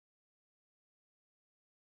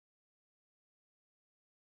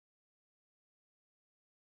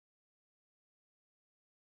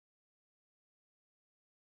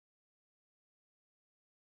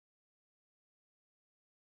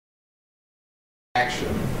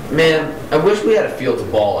Action. Man, I wish we had a field to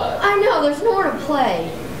ball at. I know, there's nowhere to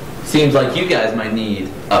play. Seems like you guys might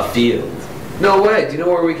need a field. No way, do you know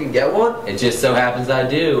where we can get one? It just so happens I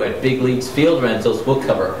do. At Big Leagues Field Rentals, we'll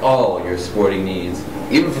cover all your sporting needs.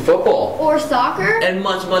 Even for football. Or soccer. And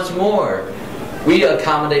much, much more. We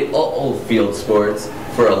accommodate all field sports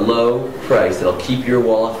for a low price that'll keep your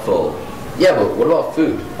wallet full. Yeah, but what about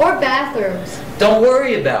food? Or bathrooms. Don't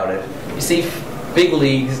worry about it. You see, Big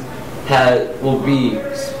Leagues will be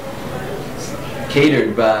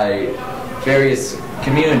catered by various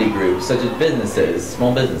community groups, such as businesses,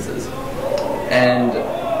 small businesses. And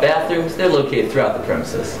bathrooms, they're located throughout the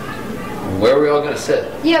premises. Where are we all going to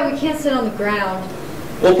sit? Yeah, we can't sit on the ground.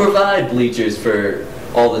 We'll provide bleachers for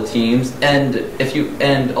all the teams, and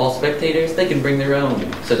all spectators, they can bring their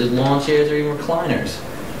own, such as lawn chairs or even recliners.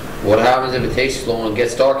 What happens if it takes too long and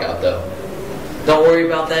gets dark out, though? Don't worry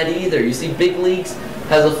about that either. You see, Big Leagues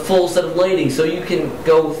has a full set of lighting, so you can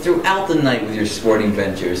go throughout the night with your sporting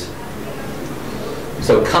ventures.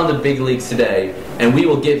 So come to Big Leagues today, and we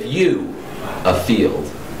will give you a field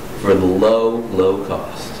for the low, low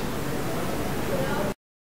cost.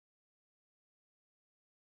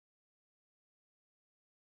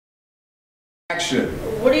 Action.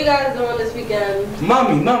 What are you guys doing this weekend?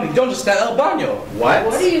 Mommy, ¿dónde está el baño? What?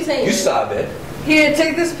 What are you saying? You sabe. Here,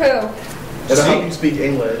 take this pill. It'll help you speak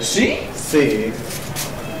English. See? See.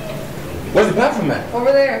 Where's the bathroom at?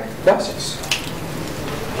 Over there. Gracias.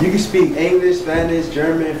 You can speak English, Spanish,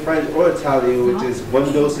 German, French, or Italian with just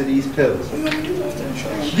one dose of these pills.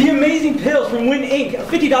 The amazing pills from Win Inc. A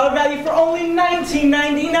 $50 value for only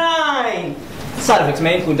 $19.99. Side effects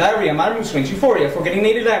may include diarrhea, minor mood swings, euphoria, forgetting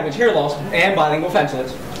native language, hair loss, and bilingual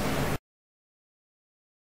flatulence.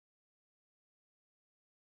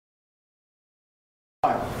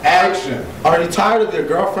 Action. Are you tired of your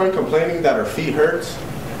girlfriend complaining that her feet hurts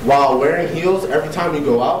while wearing heels every time you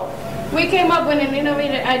go out? We came up with an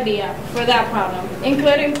innovative idea for that problem,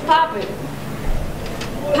 including Pop It.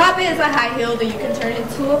 Pop It is a high heel that you can turn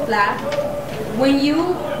into a flat. When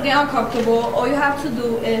you get uncomfortable, all you have to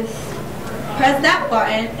do is press that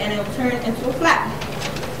button and it will turn into a flat.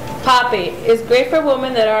 Pop It is great for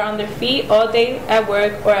women that are on their feet all day at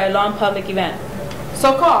work or at a long public event.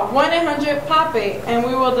 So call 1-800-POP-IT and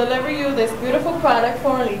we will deliver you this beautiful product for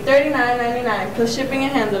only $39.99 plus shipping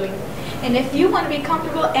and handling. And if you want to be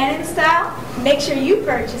comfortable and in style, make sure you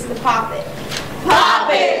purchase the Pop It. Pop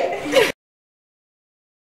It!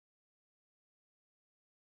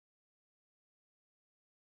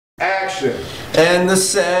 Action. And the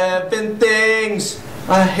 7 things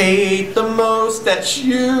I hate the most that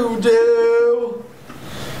you do.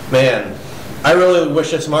 Man, I really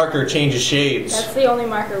wish this marker changes shades. That's the only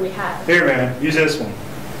marker we have. Here, man, use this one.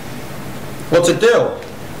 What's it do?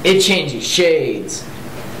 It changes shades.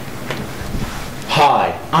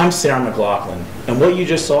 Hi, I'm Sarah McLaughlin, and what you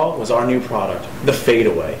just saw was our new product, the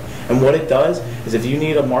Fadeaway. And what it does is if you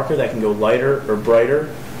need a marker that can go lighter or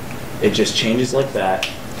brighter, it just changes like that.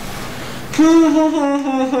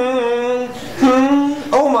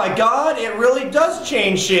 Oh my god, it really does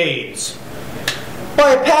change shades.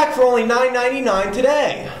 Buy a pack for only $9.99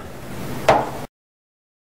 today.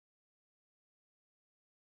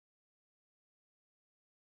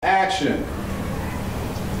 Action.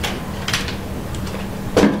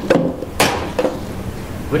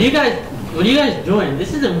 What are you guys doing?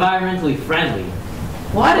 This is environmentally friendly.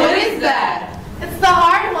 What is that? It's the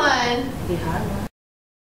hard one. The hard one.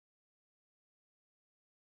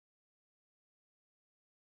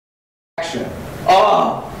 Action.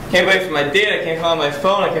 Oh, can't wait for my date. I can't find my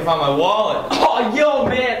phone. I can't find my wallet. Oh, yo,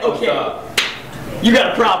 man, okay. You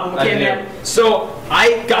got a problem, okay, man? So,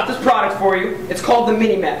 I got this product for you. It's called the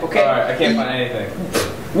Mini Map, okay? Alright, I can't find anything.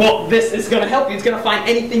 Well, this is going to help you. It's going to find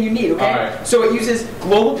anything you need, okay? Alright. So it uses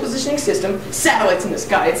global positioning system, satellites in the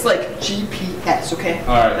sky. It's like GPS, okay?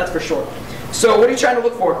 Alright. That's for short. So what are you trying to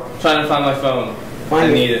look for? Trying to find my phone. I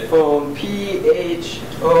need it. Phone,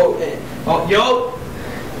 P-H-O-N. Oh, yo.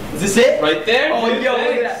 Is this it? Right there? Oh, Dude, yo, look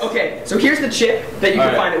thanks. at that. Okay, so here's the chip that you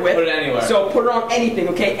can find it with. Put it anywhere. So put it on anything,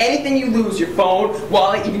 okay? Anything you lose, your phone,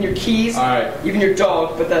 wallet, even your keys, even your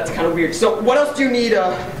dog, but that's kind of weird. So what else do you need?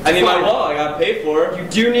 I need my wallet. I gotta pay for it. You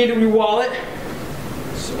do need a new wallet?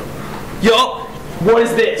 Yo, what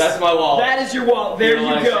is this? That's my wallet. That is your wallet. There you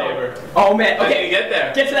go. Lifesaver. Oh, man. I Okay, need to get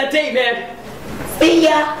there. Get to that date, man. See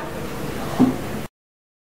ya.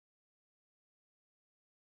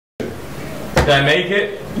 Did I make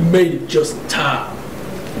it? You made it just in time.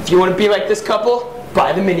 If you want to be like this couple,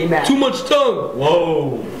 buy the Mini Map. Too much tongue.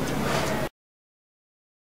 Whoa.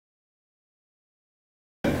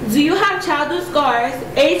 Do you have childhood scars,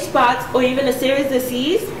 age spots, or even a serious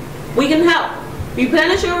disease? We can help.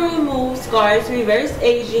 Replenish or remove scars, reverse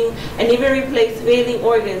aging, and even replace failing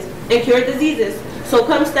organs, and cure diseases. So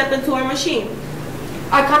come step into our machine.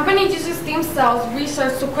 Our company uses stem cells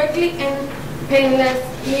research to quickly and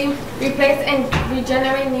painlessly replace and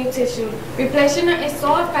regenerate new tissue. Replacement is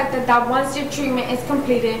so effective that once your treatment is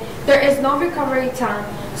completed, there is no recovery time,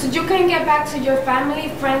 so you can get back to your family,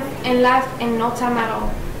 friends, and life in no time at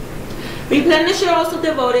all. Replenish are also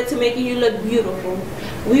devoted to making you look beautiful.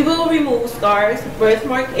 We will remove scars,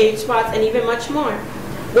 birthmark, age spots, and even much more.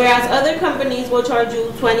 Whereas other companies will charge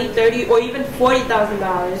you $20,000, $30,000, or even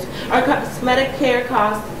 $40,000, our cosmetic care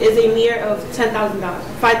cost is a mere of $10,000,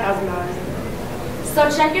 $5,000. So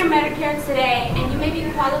check your Medicare today and you may be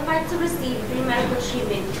qualified to receive free medical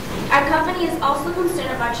treatment. Our company is also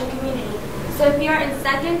concerned about your community. So if you are in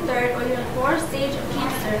second, third, or your fourth stage of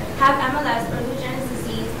cancer, have MLS or Lou Gehrig's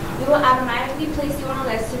disease, we will automatically place you on a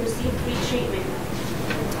list to receive free treatment.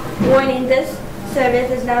 Warning, this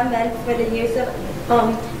service is not meant for the use of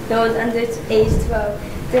those under age 12.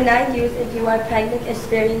 Do not use if you are pregnant,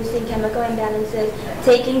 experiencing chemical imbalances,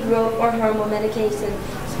 taking growth or hormone medication.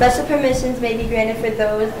 Special permissions may be granted for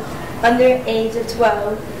those under age of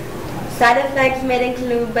 12. Side effects may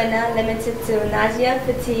include, but not limited to, nausea,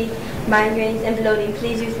 fatigue, migraines, and bloating.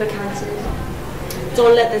 Please use with caution.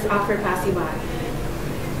 Don't let this offer pass you by.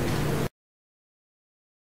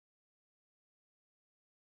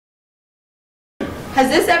 Has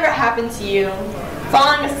this ever happened to you?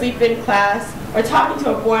 Falling asleep in class or talking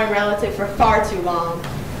to a boring relative for far too long?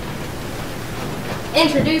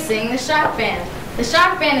 Introducing the shock band. The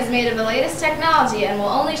shock band is made of the latest technology and will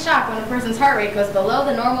only shock when a person's heart rate goes below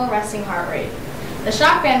the normal resting heart rate. The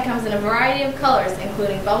shock band comes in a variety of colors,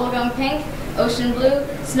 including bubblegum pink, ocean blue,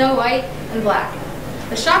 snow white, and black.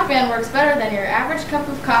 The shock band works better than your average cup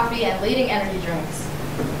of coffee and leading energy drinks.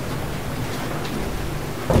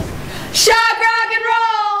 Shock, rock, and roll!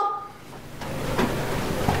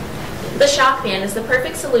 The shock band is the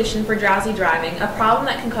perfect solution for drowsy driving, a problem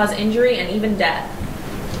that can cause injury and even death.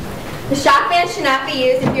 The shock band should not be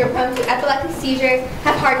used if you are prone to epileptic seizures,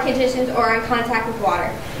 have heart conditions, or are in contact with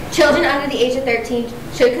water. Children under the age of 13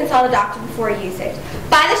 should consult a doctor before usage.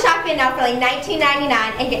 Buy the shock band now for like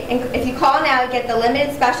 $19.99, and if you call now, get the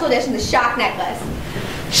limited special edition, the shock necklace.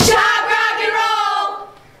 Shock, rock, and roll!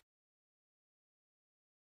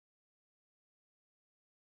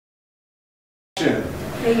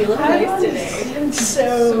 Hey, you look nice today.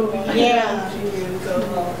 So yeah.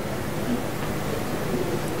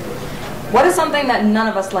 What is something that none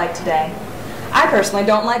of us like today? I personally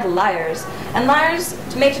don't like liars. And liars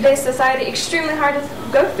make today's society extremely hard to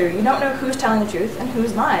go through. You don't know who's telling the truth and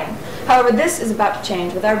who's lying. However, this is about to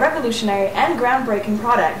change with our revolutionary and groundbreaking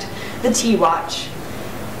product, the T-Watch.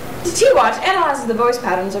 The T-Watch analyzes the voice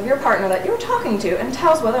patterns of your partner that you're talking to and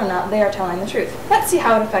tells whether or not they are telling the truth. Let's see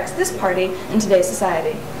how it affects this party in today's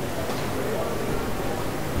society.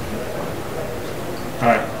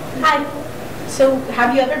 Hi. Hi. So,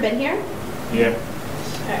 have you ever been here? Yeah.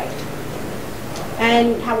 Alright.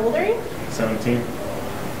 And how old are you? 17.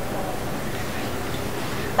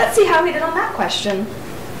 Let's see how he did on that question.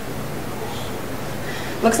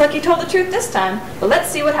 Looks like he told the truth this time, but let's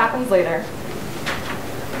see what happens later.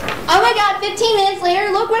 Oh my god, 15 minutes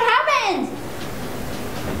later, look what happened!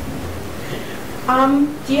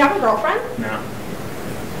 Do you have a girlfriend? No.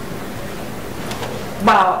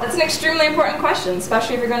 Wow, that's an extremely important question,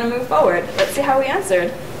 especially if you're going to move forward. Let's see how he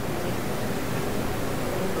answered.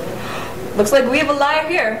 Looks like we have a liar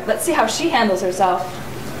here. Let's see how she handles herself.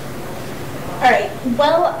 Alright,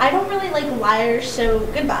 well, I don't really like liars, so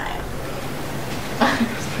goodbye.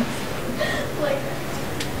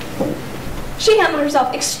 She handled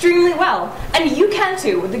herself extremely well, and you can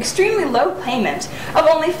too, with extremely low payment of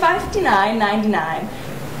only $59.99.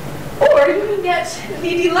 Or you can get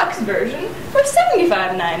the deluxe version for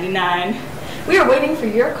 $75.99. We are waiting for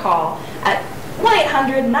your call at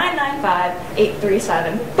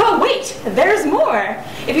 1-800-995-837. But wait, there's more!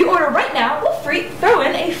 If you order right now, we'll throw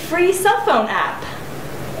in a free cell phone app.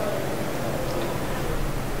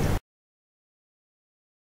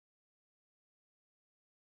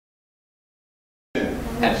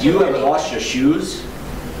 Have you ever lost your shoes?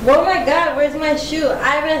 Oh my god, where's my shoe?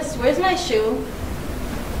 Iris, where's my shoe?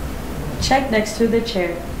 Check next to the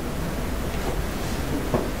chair.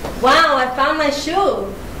 Wow, I found my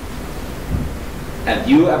shoe. Have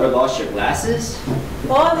you ever lost your glasses?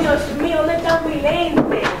 Oh, Dios mío, ¿dónde está mi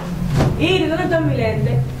lente? Iris, ¿dónde está mi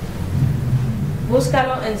lente?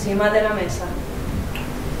 Búscalo encima de la mesa.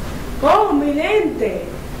 Oh, mi lente.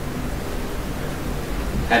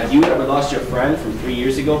 Have you ever lost your friend from 3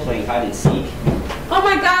 years ago playing hide and seek? Oh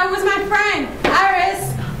my god, it was my friend,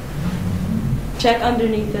 Iris. Check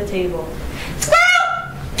underneath the table.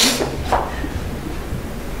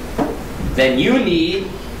 Then you need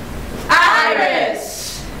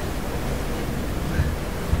Iris!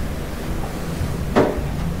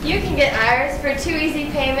 You can get Iris for 2 easy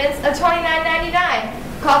payments of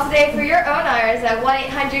 $29.99. Call today for your own Iris at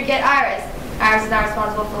 1-800-GET-IRIS. Iris is not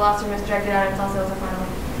responsible for lost or misdirected items on sales or